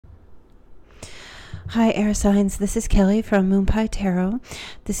Hi, air signs. This is Kelly from Moon Pie Tarot.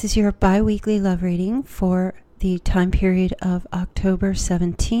 This is your bi-weekly love reading for the time period of October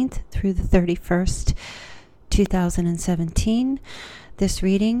 17th through the 31st, 2017. This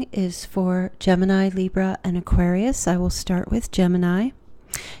reading is for Gemini, Libra, and Aquarius. I will start with Gemini.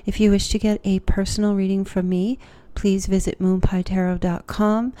 If you wish to get a personal reading from me, please visit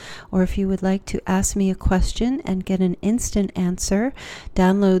moonpietarot.com, or if you would like to ask me a question and get an instant answer,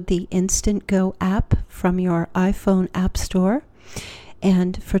 download the Instant Go app from your iPhone App Store.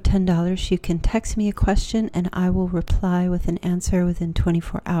 And for $10, you can text me a question and I will reply with an answer within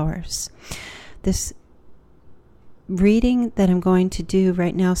 24 hours. This reading that I'm going to do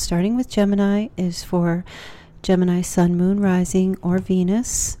right now, starting with Gemini, is for Gemini, Sun, Moon, Rising, or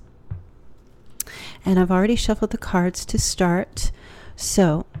Venus. And I've already shuffled the cards to start.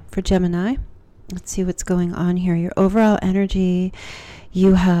 So for Gemini, let's see what's going on here. Your overall energy,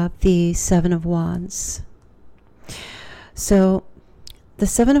 you have the Seven of Wands. So the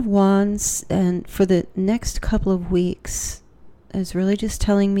Seven of Wands, and for the next couple of weeks, is really just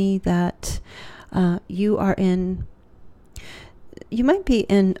telling me that you might be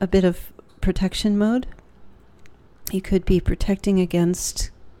in a bit of protection mode. You could be protecting against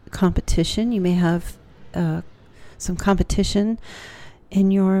competition. You may have some competition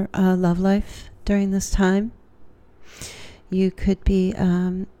in your love life during this time. You could be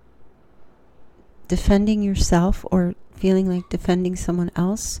defending yourself or feeling like defending someone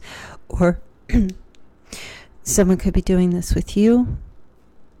else, or someone could be doing this with you.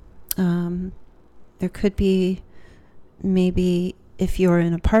 There could be, maybe if you're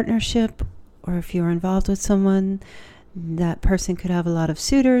in a partnership or if you're involved with someone, that person could have a lot of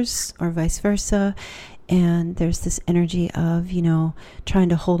suitors, or vice versa. And there's this energy of, trying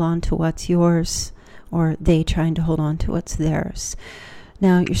to hold on to what's yours, or they trying to hold on to what's theirs.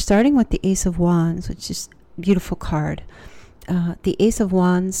 Now, you're starting with the Ace of Wands, which is a beautiful card. The Ace of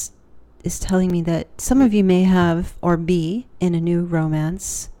Wands is telling me that some of you may have or be in a new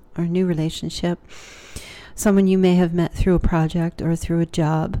romance or new relationship. Someone you may have met through a project or through a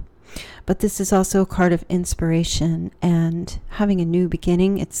job. But this is also a card of inspiration and having a new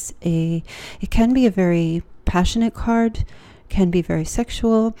beginning. It can be a very passionate card, can be very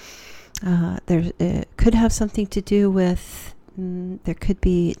sexual. It could have something to do with, there could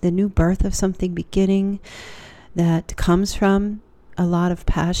be the new birth of something beginning that comes from a lot of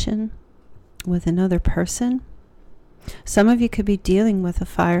passion with another person. Some of you could be dealing with a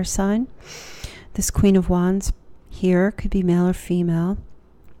fire sign. This Queen of Wands here could be male or female.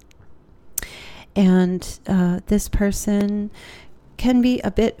 And this person can be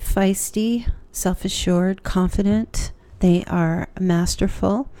a bit feisty, self-assured, confident. They are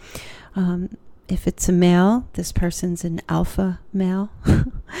masterful. If it's a male, this person's an alpha male,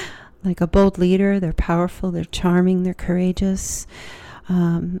 like a bold leader. They're powerful, they're charming, they're courageous.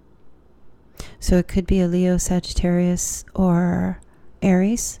 So it could be a Leo, Sagittarius, or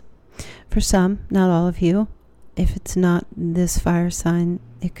Aries. For some, not all of you. If it's not this fire sign,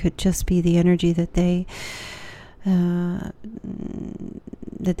 it could just be the energy that they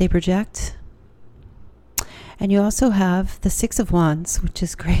project. And you also have the Six of Wands, which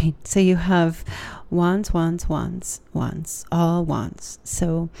is great. So you have wands, wands, wands, wands, all wands.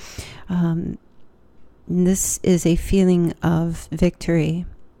 So this is a feeling of victory.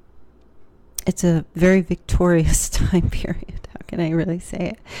 It's a very victorious time period. How can I really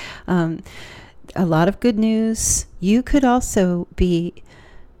say it? A lot of good news. You could also be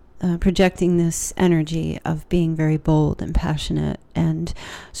projecting this energy of being very bold and passionate and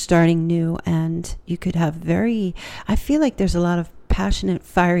starting new. And you could have I feel like there's a lot of passionate,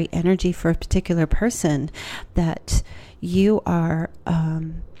 fiery energy for a particular person that you are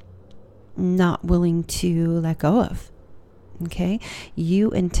not willing to let go of. Okay?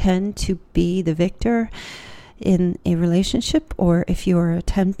 You intend to be the victor in a relationship, or if you are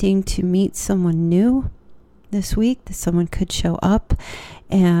attempting to meet someone new this week, that someone could show up,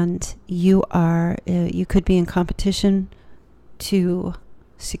 and you could be in competition to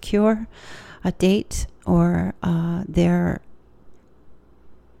secure a date or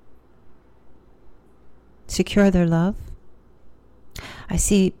secure their love. I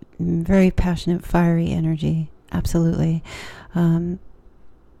see very passionate, fiery energy. Absolutely.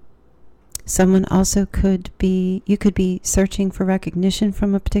 Someone also you could be searching for recognition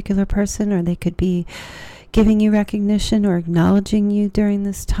from a particular person, or they could be giving you recognition or acknowledging you during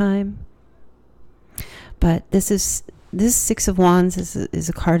this time. But this Six of Wands is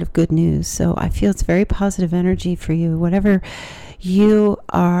a card of good news. So I feel it's very positive energy for you. Whatever you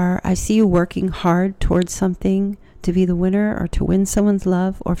are, I see you working hard towards something, to be the winner or to win someone's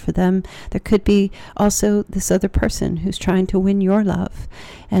love, or for them, there could be also this other person who's trying to win your love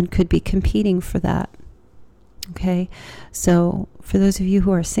and could be competing for that. Okay, so for those of you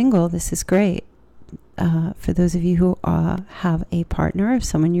who are single, this is great. For those of you who have a partner,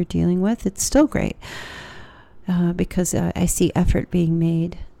 someone you're dealing with, it's still great because I see effort being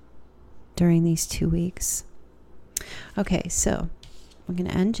made during these 2 weeks. Okay, so we're going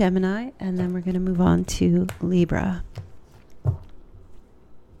to end Gemini, and then we're going to move on to Libra.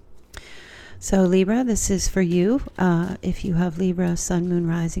 So Libra, this is for you. If you have Libra, Sun, Moon,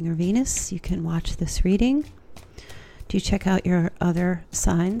 Rising, or Venus, you can watch this reading. Do check out your other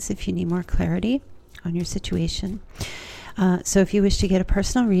signs if you need more clarity on your situation. So if you wish to get a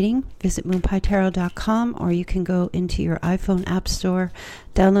personal reading, visit moonpietarot.com, or you can go into your iPhone app store,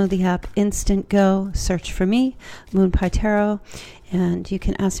 download the app Instant Go, search for me, Moon Pie Tarot, and you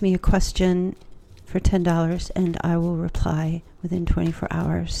can ask me a question for $10 and I will reply within 24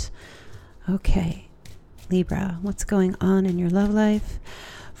 hours. Okay, Libra, what's going on in your love life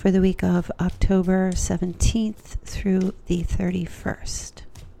for the week of October 17th through the 31st?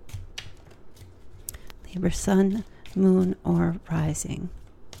 Libra, Sun, Moon, or Rising,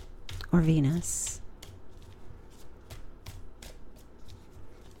 or Venus.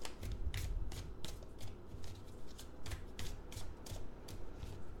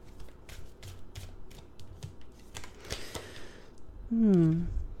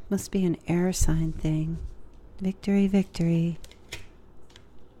 Must be an air sign thing. Victory, victory.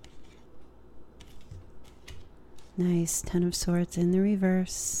 Nice. 10 of Swords in the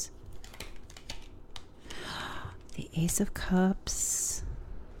reverse. The Ace of Cups.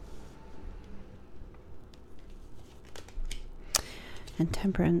 And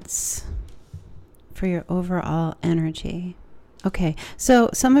Temperance for your overall energy. Okay, so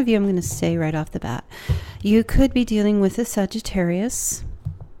some of you, I'm going to say right off the bat, you could be dealing with a Sagittarius.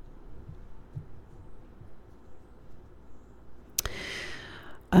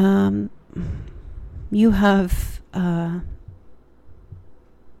 You have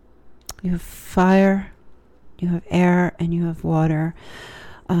fire, you have air, and you have water.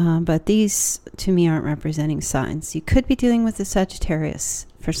 But these, to me, aren't representing signs. You could be dealing with a Sagittarius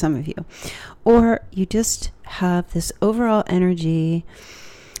for some of you. Or you just have this overall energy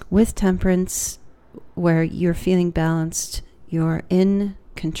with Temperance where you're feeling balanced. You're in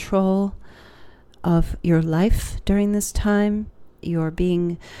control of your life during this time. You're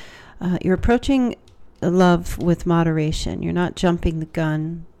approaching love with moderation. You're not jumping the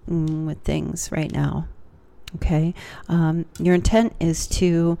gun with things right now. Okay, your intent is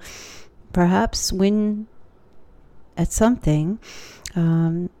to perhaps win at something,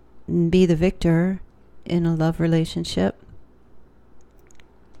 be the victor in a love relationship,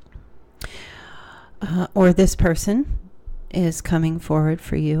 or this person is coming forward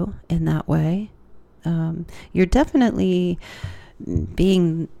for you in that way. You're definitely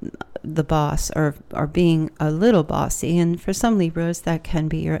being the boss, or being a little bossy, and for some Libras that can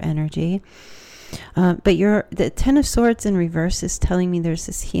be your energy. But the 10 of Swords in reverse is telling me there's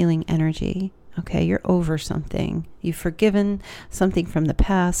this healing energy. Okay, you're over something. You've forgiven something from the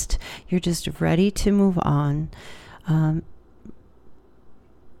past. You're just ready to move on.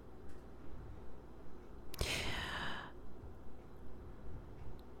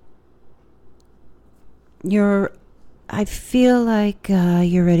 I feel like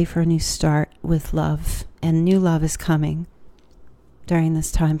you're ready for a new start with love, and new love is coming during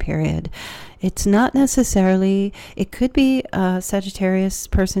this time period. It's not necessarily, it could be a Sagittarius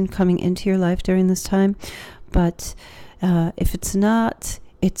person coming into your life during this time, but if it's not,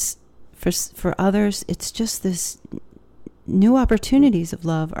 it's for others, it's just this new opportunities of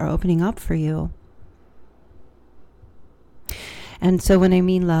love are opening up for you. And so when I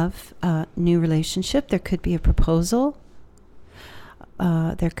mean love, new relationship, there could be a proposal.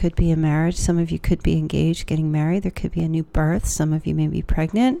 There could be a marriage. Some of you could be engaged, getting married. There could be a new birth. Some of you may be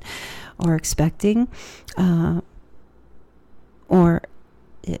pregnant or expecting, or a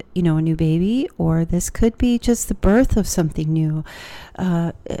new baby. Or this could be just the birth of something new.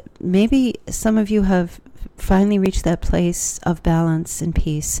 Maybe some of you have finally reached that place of balance and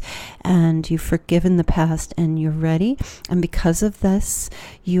peace, and you've forgiven the past and you're ready. And because of this,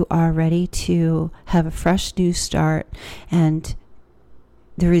 you are ready to have a fresh new start, and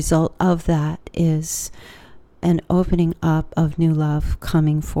the result of that is an opening up of new love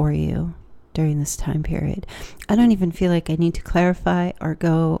coming for you during this time period. I don't even feel like I need to clarify or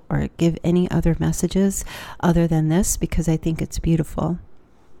go or give any other messages other than this, because I think it's beautiful.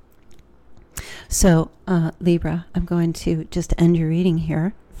 So, Libra, I'm going to just end your reading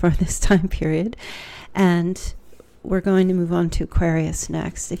here for this time period. And we're going to move on to Aquarius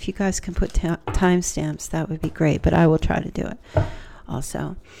next. If you guys can put timestamps, that would be great, but I will try to do it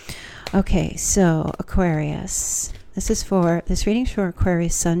also. Okay, so Aquarius. This reading's for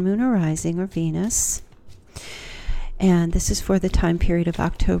Aquarius Sun, Moon, or Rising, or Venus. And this is for the time period of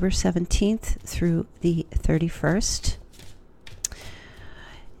October 17th through the 31st.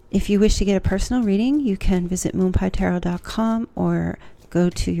 If you wish to get a personal reading, you can visit moonpietarot.com or go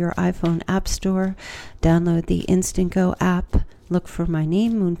to your iPhone app store, download the Instant Go app, look for my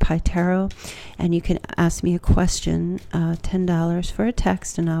name, Moon Pie Tarot, and you can ask me a question, $10 for a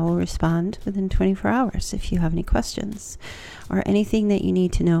text, and I will respond within 24 hours if you have any questions or anything that you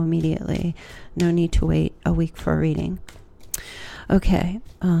need to know immediately. No need to wait a week for a reading. Okay,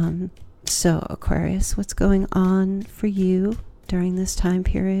 so Aquarius, what's going on for you during this time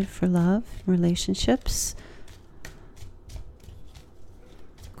period for love, relationships?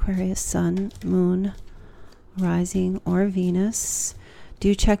 Aquarius Sun, Moon, Rising, or Venus.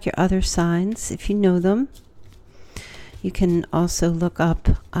 Do check your other signs if you know them. You can also look up,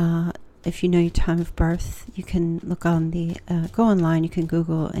 if you know your time of birth, you can look on the, go online, you can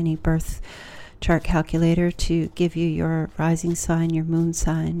Google any birth chart calculator to give you your rising sign, your moon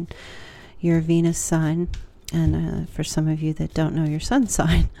sign, your Venus sign. And for some of you that don't know your sun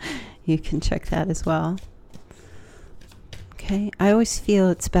sign, you can check that as well. Okay, I always feel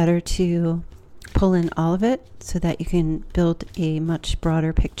it's better to pull in all of it so that you can build a much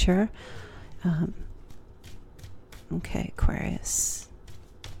broader picture. Okay, Aquarius.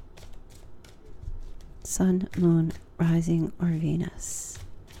 Sun, Moon, Rising, or Venus.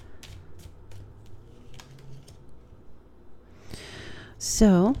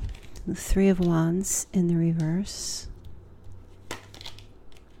 So, the Three of Wands in the reverse.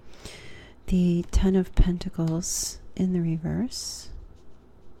 The Ten of Pentacles in the reverse.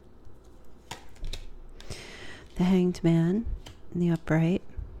 The Hanged Man in the upright.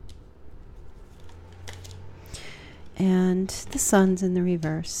 And the Sun's in the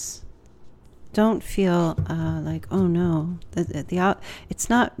reverse. Don't feel like, oh no, it's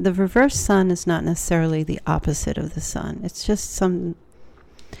not, the reverse Sun is not necessarily the opposite of the Sun. It's just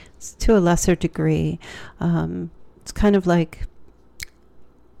it's to a lesser degree. It's kind of like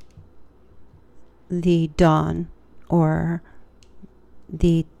the dawn or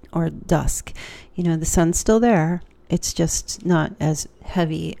dusk. You know, the sun's still there. It's just not as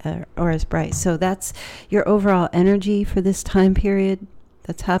heavy or as bright. So that's your overall energy for this time period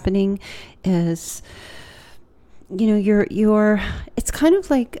that's happening is, you know, you're it's kind of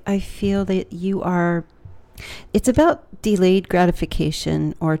like, I feel that it's about delayed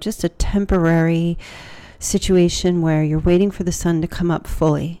gratification or just a temporary situation where you're waiting for the sun to come up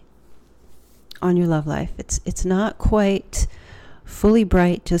fully on your love life. It's not quite fully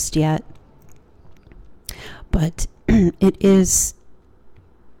bright just yet, but it is.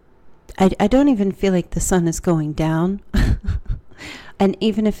 I don't even feel like the sun is going down. And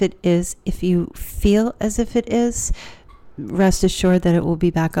even if it is, if you feel as if it is, rest assured that it will be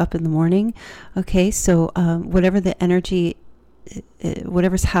back up in the morning. Okay, so whatever the energy,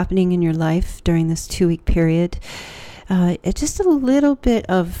 whatever's happening in your life during this 2-week period, it's just a little bit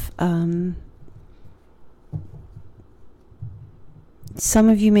of, some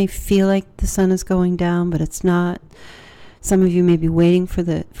of you may feel like the sun is going down, but it's not. Some of you may be waiting for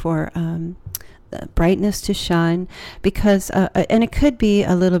the brightness to shine, because and it could be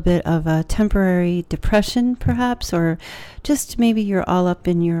a little bit of a temporary depression perhaps, or just maybe you're all up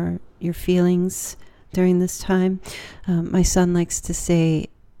in your feelings during this time. My son likes to say,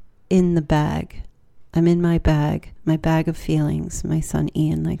 in the bag. I'm in my bag of feelings. My son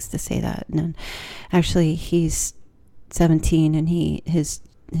Ian likes to say that. And actually he's 17 and his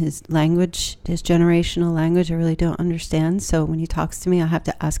language, his generational language, I really don't understand. So when he talks to me, I have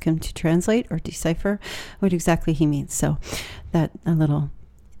to ask him to translate or decipher what exactly he means. So that a little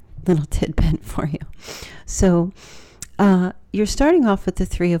tidbit for you. So you're starting off with the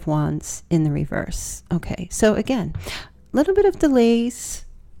Three of Wands in the reverse. Okay, so again, a little bit of delays.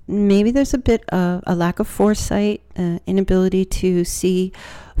 Maybe there's a bit of a lack of foresight, inability to see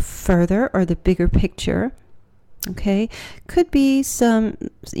further or the bigger picture. Okay, could be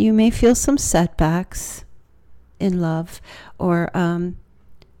you may feel some setbacks in love, or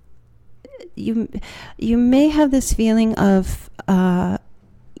you may have this feeling of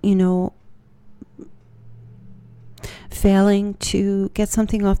failing to get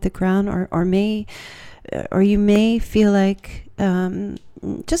something off the ground, or you may feel like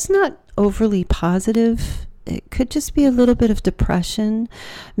just not overly positive. It could just be a little bit of depression,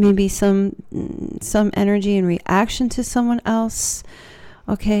 maybe some energy in reaction to someone else,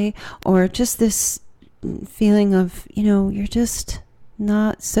 okay? Or just this feeling of, you're just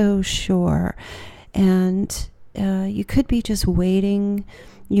not so sure. And you could be just waiting.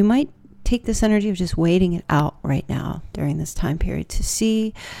 You might take this energy of just waiting it out right now during this time period to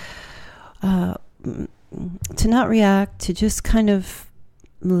see, to not react, to just kind of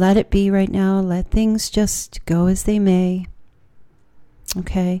let it be right now. Let things just go as they may.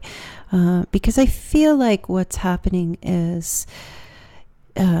 Okay? Because I feel like what's happening is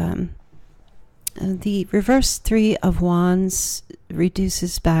the reverse 3 of Wands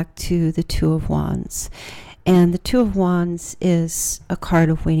reduces back to the 2 of Wands. And the 2 of Wands is a card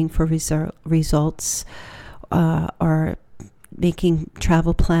of waiting for results, or making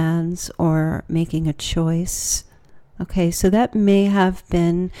travel plans, or making a choice. Okay, so that may have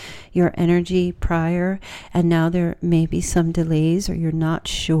been your energy prior, and now there may be some delays, or you're not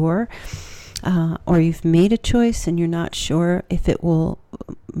sure, or you've made a choice and you're not sure if it will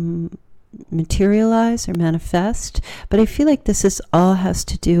materialize or manifest. But I feel like this all has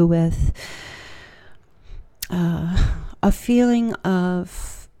to do with a feeling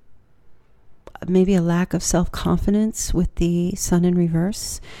of maybe a lack of self-confidence with the Sun in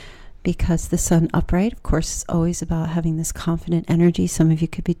reverse, because the Sun upright, of course, is always about having this confident energy. Some of you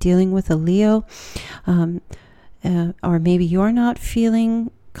could be dealing with a Leo, or maybe you're not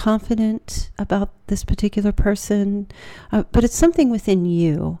feeling confident about this particular person, but it's something within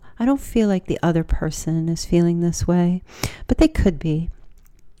you. I don't feel like the other person is feeling this way, but they could be.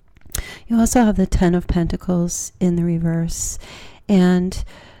 You also have the 10 of Pentacles in the reverse, and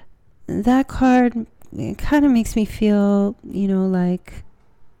that card, it kind of makes me feel, like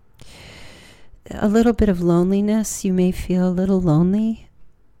a little bit of loneliness. You may feel a little lonely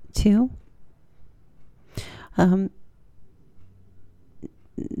too.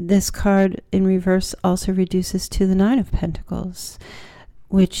 This card in reverse also reduces to the 9 of Pentacles,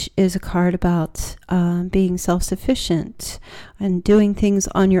 which is a card about being self-sufficient and doing things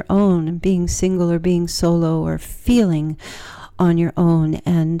on your own, and being single or being solo or feeling on your own.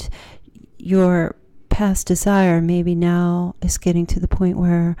 And your past desire maybe now is getting to the point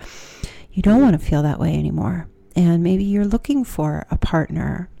where you don't want to feel that way anymore. And maybe you're looking for a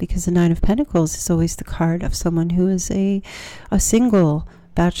partner, because the 9 of Pentacles is always the card of someone who is a single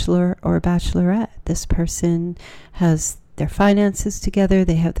bachelor or bachelorette. This person has their finances together,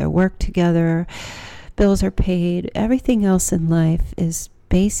 they have their work together, bills are paid, everything else in life is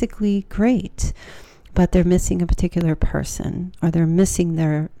basically great, but they're missing a particular person, or they're missing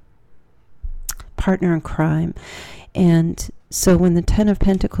their partner in crime. And so when the 10 of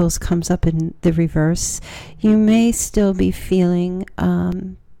Pentacles comes up in the reverse, you may still be feeling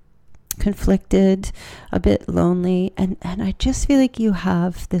conflicted, a bit lonely, and I just feel like you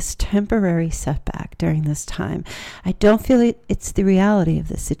have this temporary setback during this time. I don't feel it's the reality of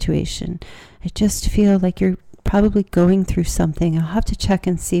the situation. I just feel like you're probably going through something. I'll have to check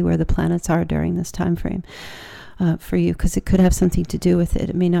and see where the planets are during this time frame for you, because it could have something to do with it.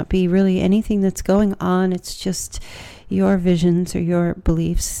 It may not be really anything that's going on. It's just your visions or your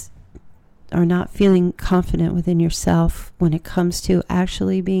beliefs are not feeling confident within yourself when it comes to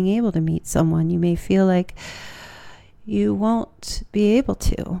actually being able to meet someone. You may feel like you won't be able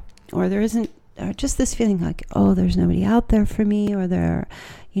to, or there isn't, or just this feeling like, oh, there's nobody out there for me, or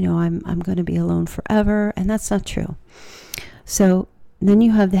I'm going to be alone forever. And that's not true. So then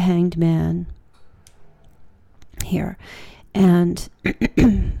you have the Hanged Man here, and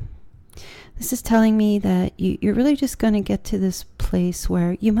this is telling me that you're really just going to get to this place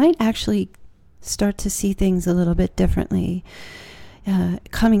where you might actually start to see things a little bit differently,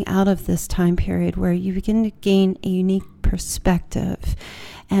 coming out of this time period, where you begin to gain a unique perspective,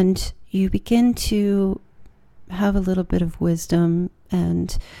 and you begin to have a little bit of wisdom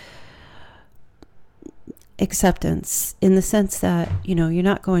and acceptance, in the sense that, you're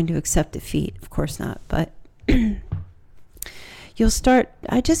not going to accept defeat, of course not, but you'll start,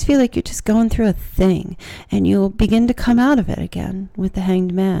 I just feel like you're just going through a thing, and you'll begin to come out of it again with the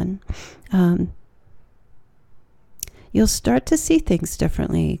Hanged Man. You'll start to see things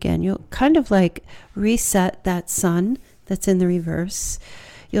differently again. You'll kind of like reset that Sun that's in the reverse.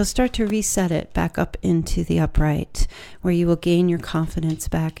 You'll start to reset it back up into the upright, where you will gain your confidence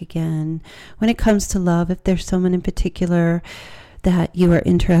back again. When it comes to love, if there's someone in particular that you are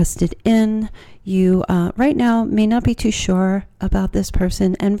interested in, you right now may not be too sure about this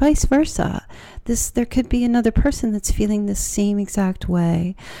person, and vice versa. There could be another person that's feeling the same exact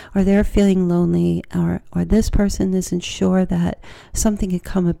way, or they're feeling lonely, or this person isn't sure that something could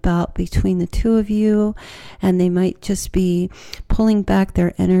come about between the two of you, and they might just be pulling back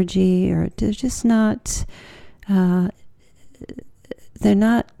their energy, or they're just not they're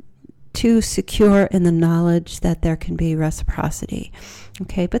not too secure in the knowledge that there can be reciprocity.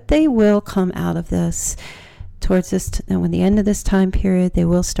 Okay, but they will come out of this towards this, and when the end of this time period, they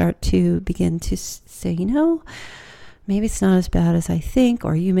will start to begin to say, maybe it's not as bad as I think,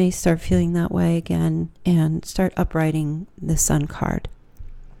 or you may start feeling that way again and start uprighting the sun card.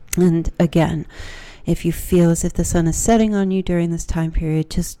 And again, if you feel as if the sun is setting on you during this time period,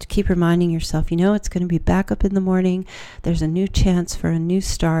 just keep reminding yourself, it's going to be back up in the morning. There's a new chance for a new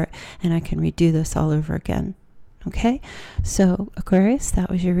start, and I can redo this all over again. Okay? So, Aquarius, that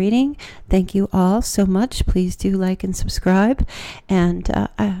was your reading. Thank you all so much. Please do like and subscribe, and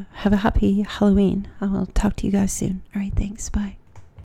have a happy Halloween. I will talk to you guys soon. All right, thanks. Bye.